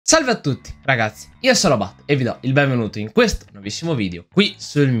Salve a tutti ragazzi, io sono Bat e vi do il benvenuto in questo nuovissimo video qui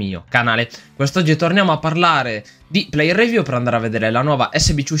sul mio canale. Quest'oggi torniamo a parlare di player review per andare a vedere la nuova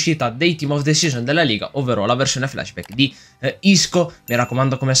SBC uscita dei Team of the Season della Liga, ovvero la versione Flashback di Isco. Mi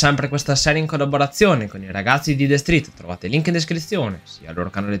raccomando come sempre questa serie in collaborazione con i ragazzi di The Street, trovate il link in descrizione sia al loro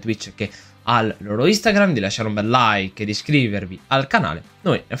canale Twitch che al loro Instagram, di lasciare un bel like e di iscrivervi al canale.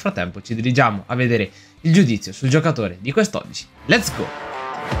 Noi nel frattempo ci dirigiamo a vedere il giudizio sul giocatore di quest'oggi. Let's go!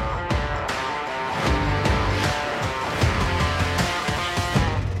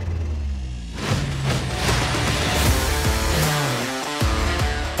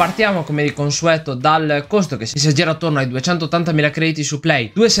 Partiamo come di consueto dal costo che si aggira attorno ai 280.000 crediti su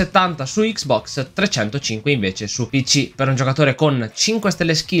Play, 270 su Xbox, 305 invece su PC, per un giocatore con 5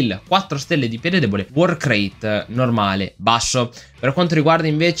 stelle skill, 4 stelle di piede debole, work rate normale, basso. Per quanto riguarda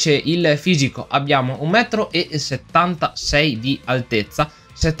invece il fisico abbiamo 1,76 m di altezza,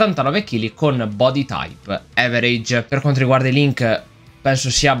 79 kg con body type average. Per quanto riguarda i link,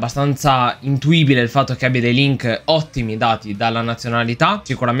 penso sia abbastanza intuibile il fatto che abbia dei link ottimi dati dalla nazionalità,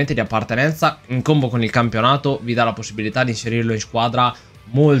 sicuramente di appartenenza. In combo con il campionato vi dà la possibilità di inserirlo in squadra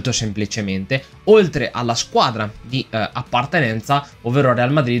molto semplicemente, oltre alla squadra di appartenenza, ovvero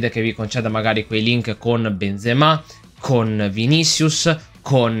Real Madrid, che vi concede magari quei link con Benzema, con Vinicius,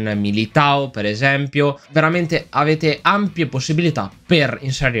 con Militao per esempio. Veramente avete ampie possibilità per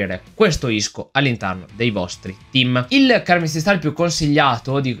inserire questo Isco all'interno dei vostri team. Il style più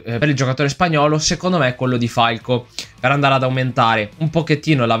consigliato per il giocatore spagnolo secondo me è quello di Falco, per andare ad aumentare un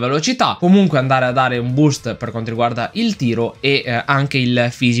pochettino la velocità, comunque andare a dare un boost per quanto riguarda il tiro e anche il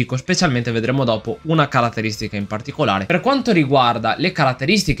fisico, specialmente vedremo dopo una caratteristica in particolare. Per quanto riguarda le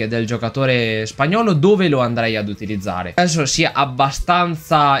caratteristiche del giocatore spagnolo, dove lo andrei ad utilizzare? Penso sia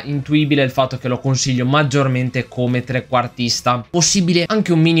abbastanza intuibile il fatto che lo consiglio maggiormente come trequartista, possibile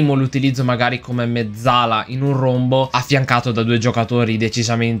anche un minimo l'utilizzo magari come mezzala in un rombo, affiancato da due giocatori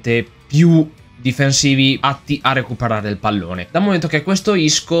decisamente più difensivi atti a recuperare il pallone. Dal momento che questo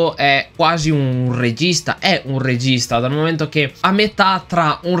Isco è quasi un regista, dal momento che a metà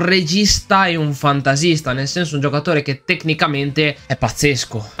tra un regista e un fantasista, nel senso un giocatore che tecnicamente è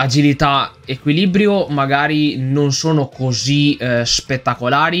pazzesco. Agilità, equilibrio magari non sono così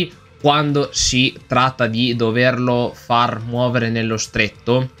spettacolari quando si tratta di doverlo far muovere nello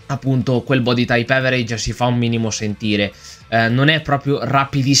stretto. Appunto quel body type average si fa un minimo sentire. Non è proprio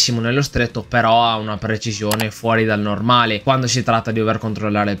rapidissimo nello stretto, però ha una precisione fuori dal normale quando si tratta di dover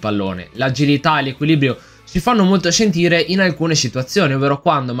controllare il pallone. L'agilità e l'equilibrio si fanno molto sentire in alcune situazioni, ovvero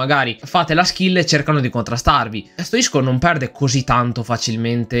quando magari fate la skill e cercano di contrastarvi. Questo Isco non perde così tanto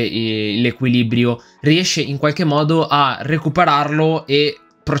facilmente l'equilibrio, riesce in qualche modo a recuperarlo e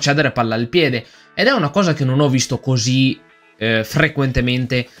procedere palla al piede, ed è una cosa che non ho visto così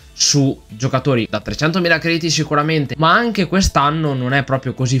frequentemente su giocatori da 300.000 crediti sicuramente, ma anche quest'anno non è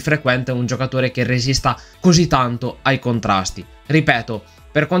proprio così frequente un giocatore che resista così tanto ai contrasti. Ripeto,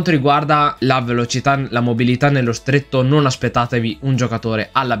 per quanto riguarda la velocità, la mobilità nello stretto, non aspettatevi un giocatore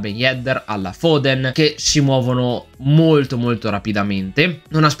alla Ben Yedder, alla Foden, che si muovono molto rapidamente.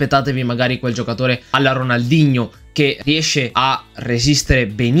 Non aspettatevi magari quel giocatore alla Ronaldinho, che riesce a resistere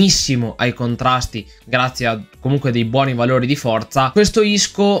benissimo ai contrasti grazie a comunque dei buoni valori di forza. Questo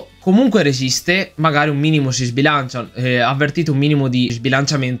Isco comunque resiste, magari un minimo si sbilancia, avvertite un minimo di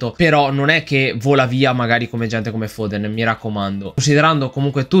sbilanciamento, però non è che vola via magari come gente come Foden, mi raccomando. Considerando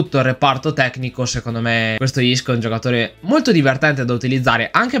comunque tutto il reparto tecnico, secondo me questo Isco è un giocatore molto divertente da utilizzare,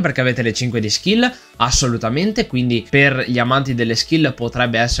 anche perché avete le 5 di skill, assolutamente, quindi per gli amanti delle skill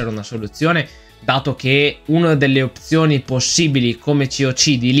potrebbe essere una soluzione, dato che una delle opzioni possibili come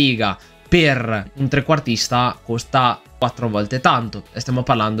COC di Liga per un trequartista costa 4 volte tanto, e stiamo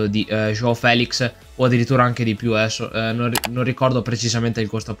parlando di Joao Felix o addirittura anche di più. Adesso non ricordo precisamente il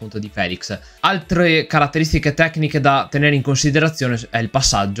costo appunto di Felix. Altre caratteristiche tecniche da tenere in considerazione è il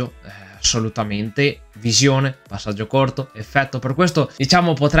passaggio, assolutamente, visione, passaggio corto, effetto. Per questo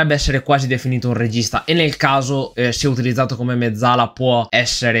diciamo potrebbe essere quasi definito un regista, e nel caso sia utilizzato come mezzala può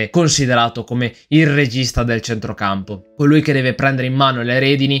essere considerato come il regista del centrocampo, colui che deve prendere in mano le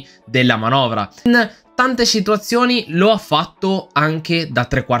redini della manovra. In tante situazioni lo ha fatto anche da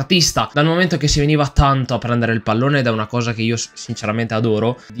trequartista, dal momento che si veniva tanto a prendere il pallone, ed è una cosa che io sinceramente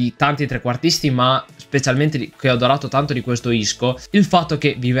adoro di tanti trequartisti, ma specialmente che ho adorato tanto di questo Isco, il fatto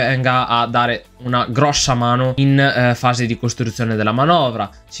che vi venga a dare una grossa mano in fase di costruzione della manovra.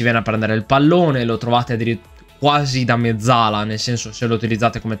 Si viene a prendere il pallone, lo trovate addirittura quasi da mezzala, nel senso, se lo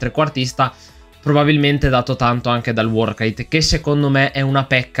utilizzate come trequartista, probabilmente dato tanto anche dal work rate, che secondo me è una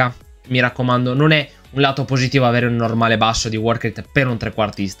pecca. Mi raccomando, non è un lato positivo avere un normale basso di work rate per un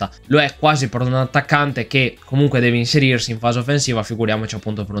trequartista, lo è quasi per un attaccante che comunque deve inserirsi in fase offensiva, figuriamoci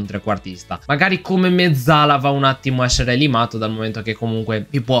appunto per un trequartista. Magari come mezzala va un attimo a essere limato, dal momento che comunque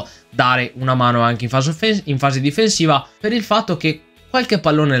vi può dare una mano anche in fase difensiva, per il fatto che qualche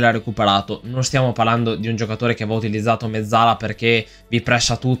pallone l'ha recuperato. Non stiamo parlando di un giocatore che va utilizzato mezzala perché vi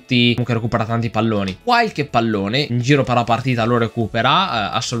pressa tutti, comunque recupera tanti palloni. Qualche pallone in giro per la partita lo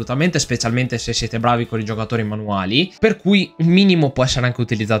recupera assolutamente, specialmente se siete bravi con i giocatori manuali, per cui un minimo può essere anche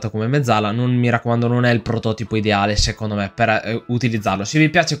utilizzato come mezzala. Non, mi raccomando, non è il prototipo ideale secondo me per utilizzarlo. Se vi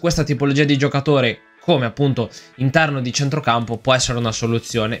piace questa tipologia di giocatore come appunto interno di centrocampo, può essere una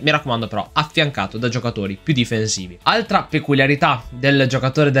soluzione, mi raccomando però affiancato da giocatori più difensivi. Altra peculiarità del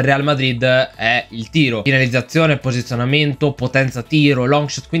giocatore del Real Madrid è il tiro, finalizzazione, posizionamento, potenza tiro, long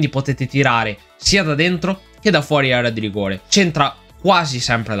shot, quindi potete tirare sia da dentro che da fuori area di rigore, c'entra quasi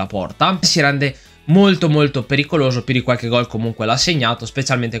sempre la porta, si rende molto pericoloso. Più di qualche gol comunque l'ha segnato,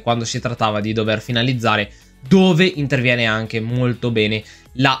 specialmente quando si trattava di dover finalizzare, dove interviene anche molto bene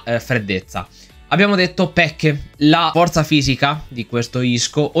la freddezza. Abbiamo detto pecche, la forza fisica di questo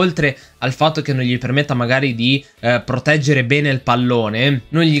Isco, oltre al fatto che non gli permetta magari di proteggere bene il pallone,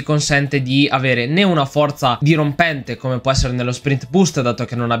 non gli consente di avere né una forza dirompente come può essere nello sprint boost, dato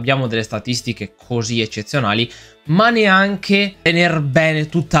che non abbiamo delle statistiche così eccezionali, ma neanche tenere bene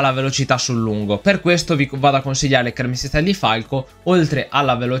tutta la velocità sul lungo. Per questo vi vado a consigliare il Cremistitelli di Falco, oltre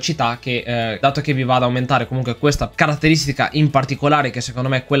alla velocità che, dato che vi va ad aumentare comunque questa caratteristica in particolare, che secondo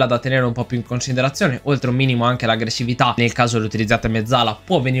me è quella da tenere un po' più in considerazione, oltre un minimo anche l'aggressività, nel caso lo utilizzate mezzala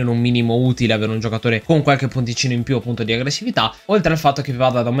può venire un minimo utile avere un giocatore con qualche punticino in più appunto di aggressività, oltre al fatto che vi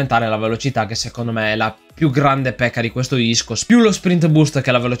vado ad aumentare la velocità, che secondo me è la più grande pecca di questo Isco, più lo sprint boost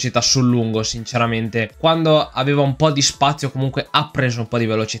che la velocità sul lungo. Sinceramente, quando aveva un po' di spazio comunque ha preso un po' di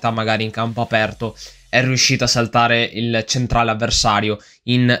velocità magari in campo aperto, è riuscito a saltare il centrale avversario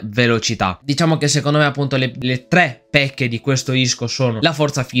in velocità. Diciamo che secondo me appunto le tre pecche di questo Isco sono la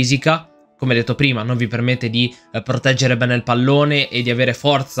forza fisica, come detto prima non vi permette di proteggere bene il pallone e di avere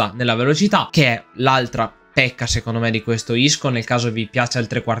forza nella velocità, che è l'altra pecca secondo me di questo Isco. Nel caso vi piace il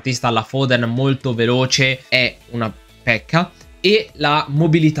trequartista alla Foden molto veloce, è una pecca. E la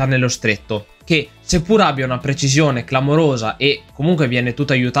mobilità nello stretto, che seppur abbia una precisione clamorosa e comunque viene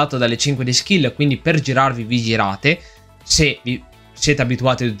tutto aiutato dalle 5 di skill, quindi per girarvi vi girate, se vi siete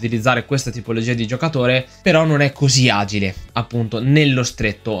abituati ad utilizzare questa tipologia di giocatore, però non è così agile appunto nello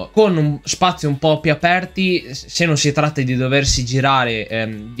stretto. Con un spazio un po' più aperti, se non si tratta di doversi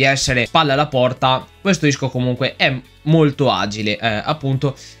girare, di essere spalle alla porta, questo Isco comunque è molto agile,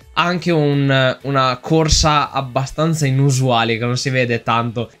 appunto. Anche una corsa abbastanza inusuale che non si vede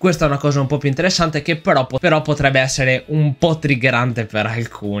tanto. Questa è una cosa un po' più interessante, che però potrebbe essere un po' triggerante per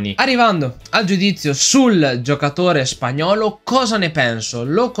alcuni. Arrivando al giudizio sul giocatore spagnolo, cosa ne penso?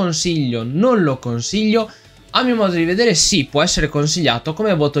 Lo consiglio? Non lo consiglio? A mio modo di vedere sì, può essere consigliato.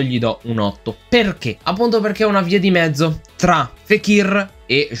 Come voto gli do un 8. Perché? Appunto perché è una via di mezzo tra Fekir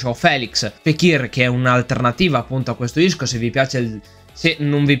e João Félix. Fekir che è un'alternativa appunto a questo Isco, se vi piace se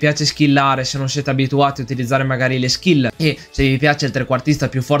non vi piace skillare, se non siete abituati a utilizzare magari le skill, e se vi piace il trequartista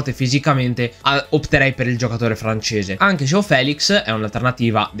più forte fisicamente, opterei per il giocatore francese. Anche João Félix è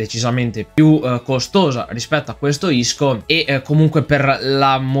un'alternativa decisamente più costosa rispetto a questo Isco, e comunque per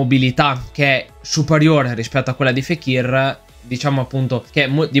la mobilità che è superiore rispetto a quella di Fekir, diciamo appunto che è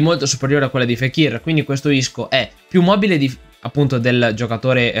di molto superiore a quella di Fekir, quindi questo Isco è più mobile appunto del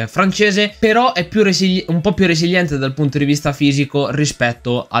giocatore francese, però è un po' più resiliente dal punto di vista fisico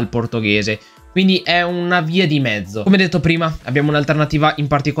rispetto al portoghese. Quindi è una via di mezzo. Come detto prima, abbiamo un'alternativa in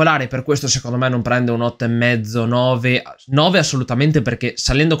particolare, per questo secondo me non prende un 8,5, 9 assolutamente, perché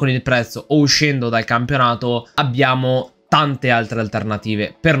salendo con il prezzo o uscendo dal campionato abbiamo tante altre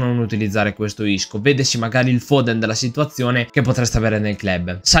alternative per non utilizzare questo Isco. Vedesi magari il Foden della situazione che potreste avere nel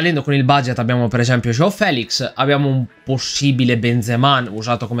club. Salendo con il budget abbiamo per esempio João Félix, abbiamo un possibile Benzema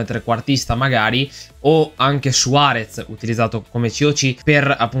usato come trequartista magari, o anche Suarez utilizzato come COC,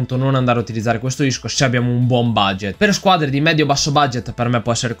 per appunto non andare a utilizzare questo Isco se abbiamo un buon budget. Per squadre di medio-basso budget per me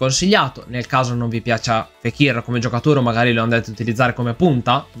può essere consigliato. Nel caso non vi piaccia Fekir come giocatore o magari lo andate a utilizzare come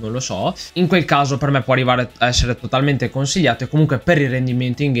punta, non lo so, in quel caso per me può arrivare a essere totalmente consigliato. E comunque per il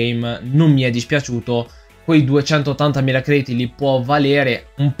rendimento in game non mi è dispiaciuto. Quei 280.000 crediti li può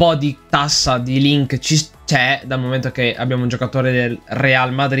valere, un po' di tassa di link c'è, dal momento che abbiamo un giocatore del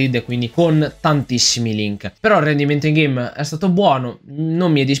Real Madrid, quindi con tantissimi link. Però il rendimento in game è stato buono,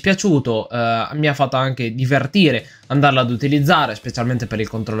 non mi è dispiaciuto, mi ha fatto anche divertire andarlo ad utilizzare, specialmente per il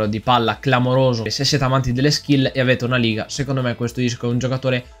controllo di palla clamoroso. E se siete amanti delle skill e avete una liga, secondo me questo Isco è un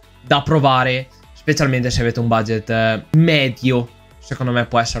giocatore da provare, specialmente se avete un budget medio. Secondo me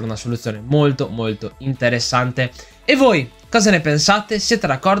può essere una soluzione molto molto interessante. E voi cosa ne pensate? Siete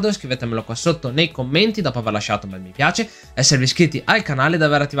d'accordo? Scrivetemelo qua sotto nei commenti dopo aver lasciato un bel mi piace, esservi iscritti al canale ed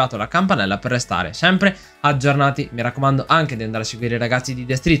aver attivato la campanella per restare sempre aggiornati. Mi raccomando anche di andare a seguire i ragazzi di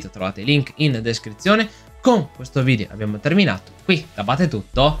The Street, trovate i link in descrizione. Con questo video abbiamo terminato, qui da Bate è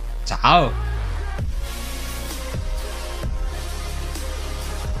tutto, ciao!